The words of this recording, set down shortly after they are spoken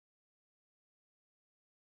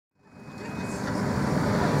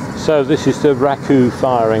So this is the Raku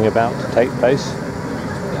firing about to take place.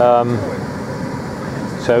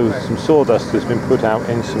 So some sawdust has been put out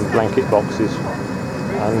in some blanket boxes,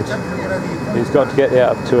 and it's got to get it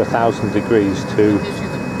up to 1,000 degrees to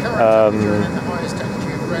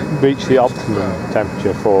reach the optimum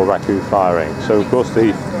temperature for Raku firing. So of course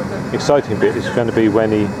the exciting bit is going to be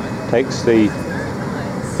when he takes the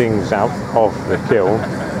things out of the kiln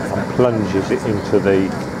and plunges it into the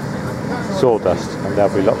sawdust, and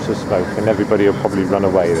there'll be lots of smoke and everybody will probably run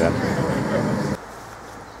away then.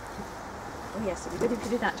 Oh yes, so we're ready to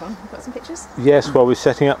do that, John. We've got some pictures? Yes, well, we're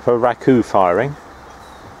setting up for Raku firing.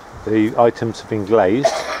 The items have been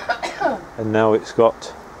glazed and now it's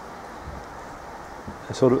got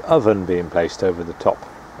a sort of oven being placed over the top,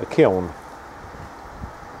 a kiln.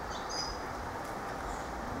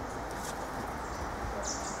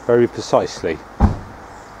 Very precisely.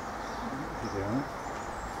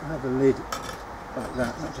 I have a lid like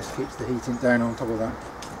that, that just keeps the heating down on top of that,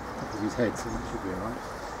 top of his head, so that should be alright.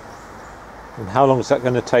 And how long is that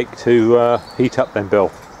going to take to heat up then,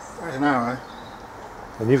 Bill? About an hour.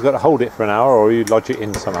 And you've got to hold it for an hour, or you lodge it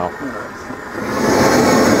in somehow?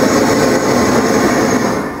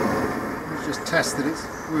 Let's just test that it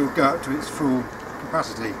will go up to its full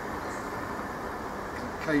capacity.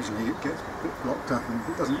 Occasionally it gets a bit blocked up, and if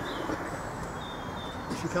it doesn't,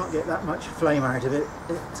 if you can't get that much flame out of it,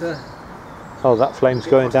 oh, that flame's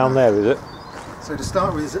going down there, is it? So to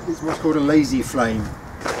start with, it's what's called a lazy flame,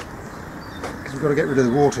 because we've got to get rid of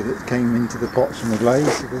the water that came into the pots from the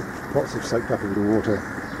glaze. So the pots have soaked up a bit of water.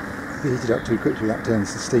 If you heat it up too quickly, that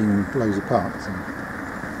turns to steam and blows apart. So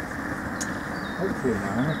hopefully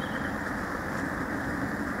now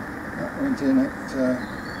that went in at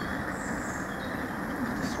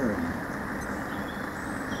 3.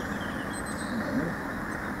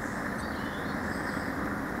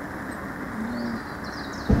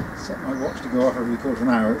 Set my watch to go off every quarter of an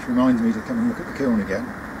hour, which reminds me to come and look at the kiln again.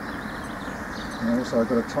 And also I've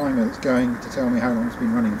got a timer that's going to tell me how long it's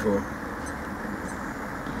been running for.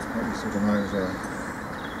 What you sort of know as well.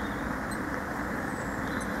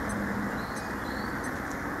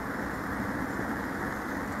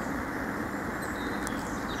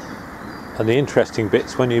 And the interesting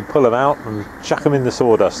bit's when you pull them out and chuck them in the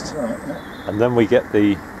sawdust. Right, yeah. And then we get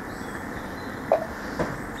the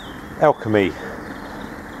alchemy.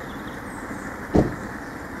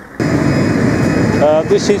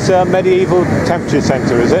 This is a medieval temperature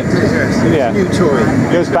sensor, is it? Yes, Yeah. It's a new toy.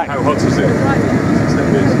 Goes back. How hot is it? I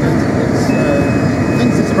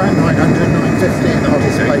think it's around 900, 950 in the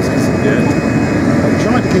hottest places. Yeah. I'm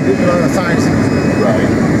trying to keep it below 1,000. Right.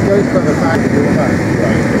 It goes above 1,000 all that.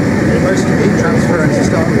 Most of the heat transference to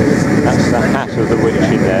start with is That's the hat of the witch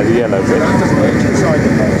in there, the yellow bit. that doesn't reach inside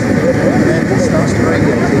the pot. And then it starts to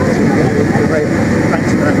radiate it, so you get the red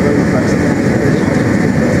bouncing around all over the place.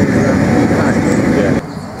 Yeah.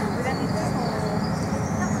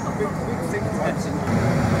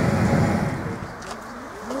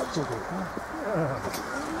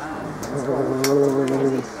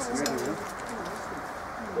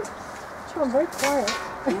 I'm very quiet.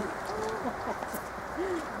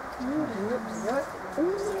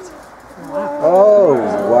 Oh,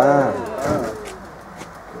 wow.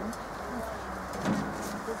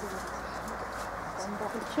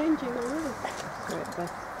 It's changing already.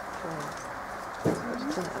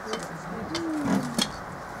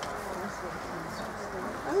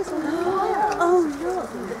 Oh,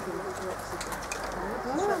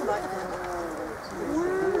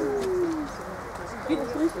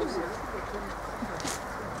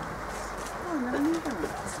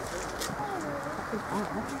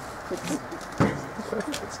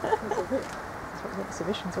 That's what the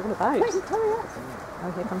exhibition's all about.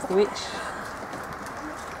 Oh, here comes the witch.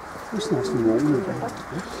 It's nice and warm.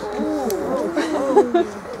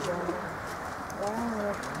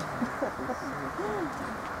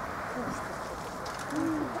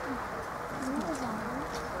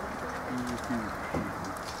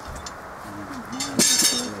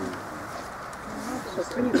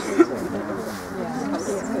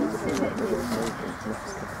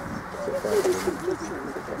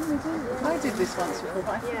 I did this once before,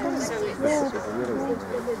 but I forgot.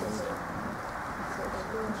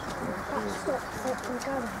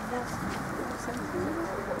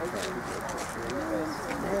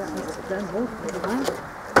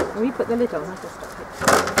 When we put the lid on, I just stuck it.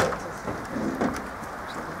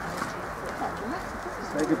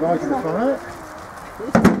 Say goodbye to the fire.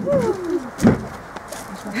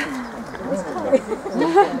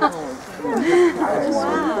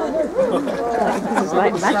 This is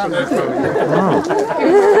like magic. Wow.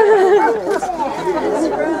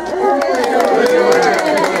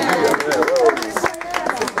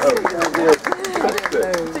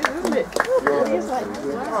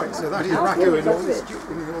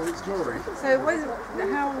 glory. So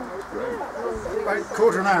how? About a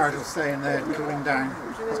quarter of an hour it'll stay in there, cooling down.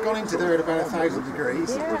 It's gone into there at about 1,000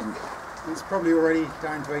 degrees. It's probably already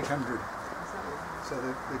down to 800. So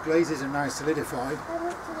the glazes are now solidified.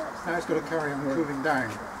 Now it's got to carry on cooling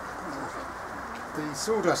down. The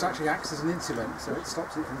sawdust actually acts as an insulant, so it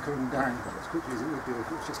stops it from cooling down as quickly as it would do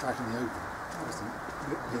if it was just out in the open. Obviously,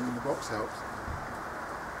 in the box helps.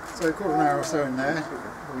 So a quarter of an hour or so in there,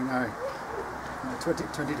 what are we now?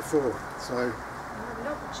 20 to 4. So. An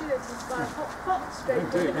opportunity to buy a hot pot straight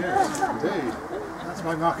Indeed, yes, indeed. That's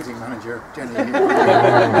my marketing manager, Jenny.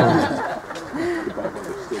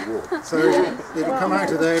 So it'll come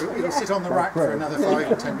out of there, it'll sit on the rack for another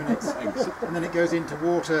 5 or 10 minutes, and then it goes into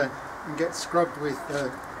water and gets scrubbed with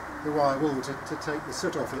the wire wool to take the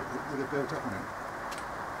soot off it that would have built up on it.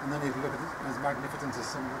 And then it'll look as magnificent as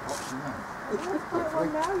some of the pots from there.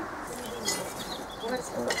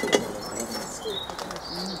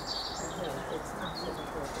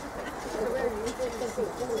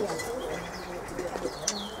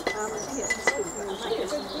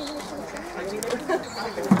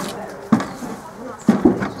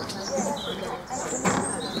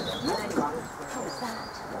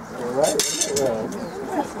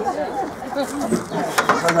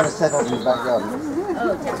 I'm going to set off in the back garden.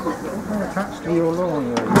 Attached to your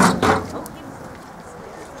lawn.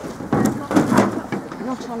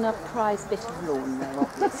 Not on a prize bit of lawn though,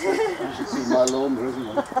 obviously. You should see my lawn, there isn't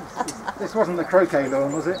one. This wasn't the croquet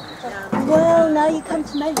lawn, was it? Well, now you come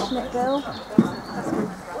to mention it, Bill.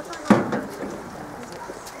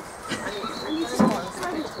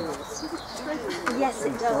 Yes,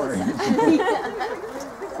 it does.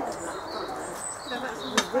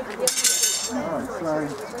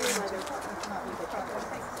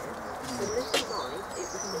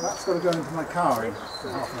 That's got to go into my car in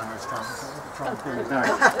half an hour's time, so I'll try and pull it down.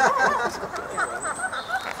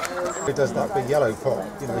 He does that big yellow pot,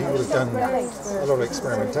 you know, he would have done a lot of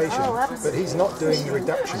experimentation, but he's not doing the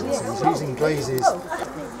reductions, he's using glazes.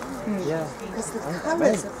 Yeah. Because the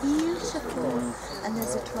colours are beautiful, and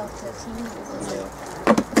there's a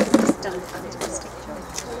 12-13 He's done a fantastic job.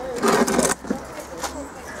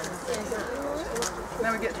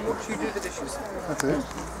 Now we get to watch you do the dishes. That's it.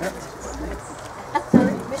 Yep.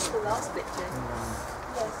 Sorry, missed the last bit, Jane.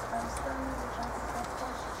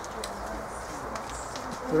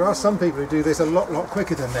 There are some people who do this a lot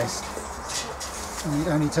quicker than this. And it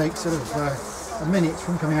only takes sort of a minute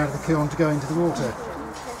from coming out of the kiln to go into the water.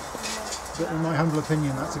 But in my humble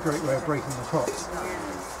opinion, that's a great way of breaking the pots.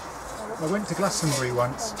 I went to Glastonbury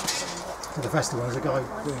once to the festival. There's a guy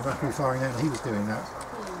doing Raku firing there, and he was doing that.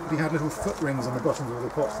 But he had little foot rings on the bottom of all the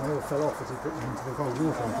pots, and they all fell off as he put them into the cold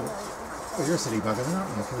water. I thought, well, you're a silly bugger, then,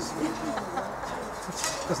 aren't you? Because it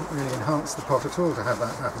doesn't really enhance the pot at all to have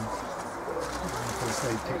that happen. The first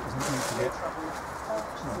aid kit doesn't need to get.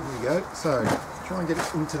 Right, here we go. So try and get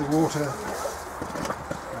it into the water.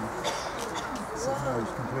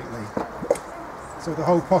 Submerged completely. So the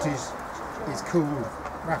whole pot is cooled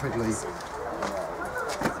rapidly.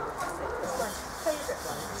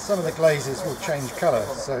 Some of the glazes will change colour,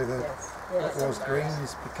 so what was green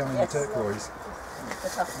is becoming turquoise.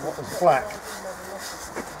 And what was black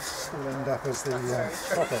will end up as the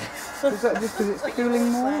copper. Is that just because it's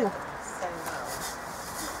cooling more?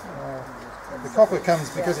 The copper comes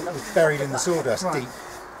because it was buried in the sawdust deep,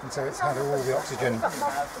 and so it's had all the oxygen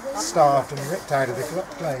starved and ripped out of the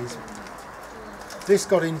glaze. This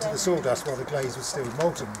got into the sawdust while the glaze was still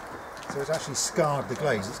molten, so it's actually scarred the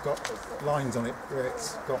glaze. It's got lines on it where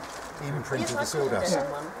it's got the imprint of the sawdust.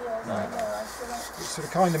 Right. It sort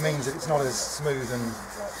of kind of means that it's not as smooth and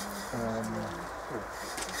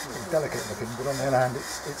delicate looking, but on the other hand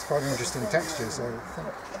it's quite an interesting texture, so I think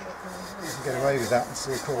you can get away with that and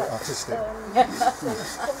still call it artistic.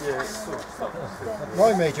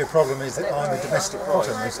 My major problem is that I'm a domestic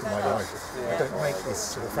potter most of my life. I don't make this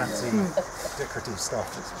sort of fancy decorative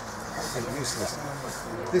stuff. It's absolutely useless.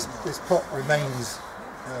 This pot remains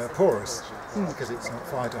porous because it's not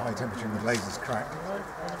fired to high temperature and the glaze is cracked.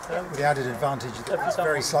 With the added advantage that it's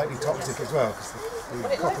very slightly toxic as well, because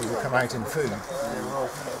the copper will come out in food.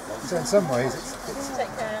 So in some ways it's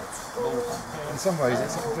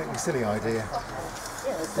a completely silly idea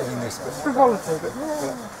doing this, but on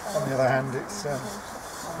the other hand it's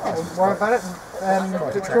Don't worry about it.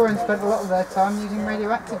 Victorians spent a lot of their time using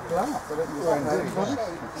radioactive glass. I don't know if everybody.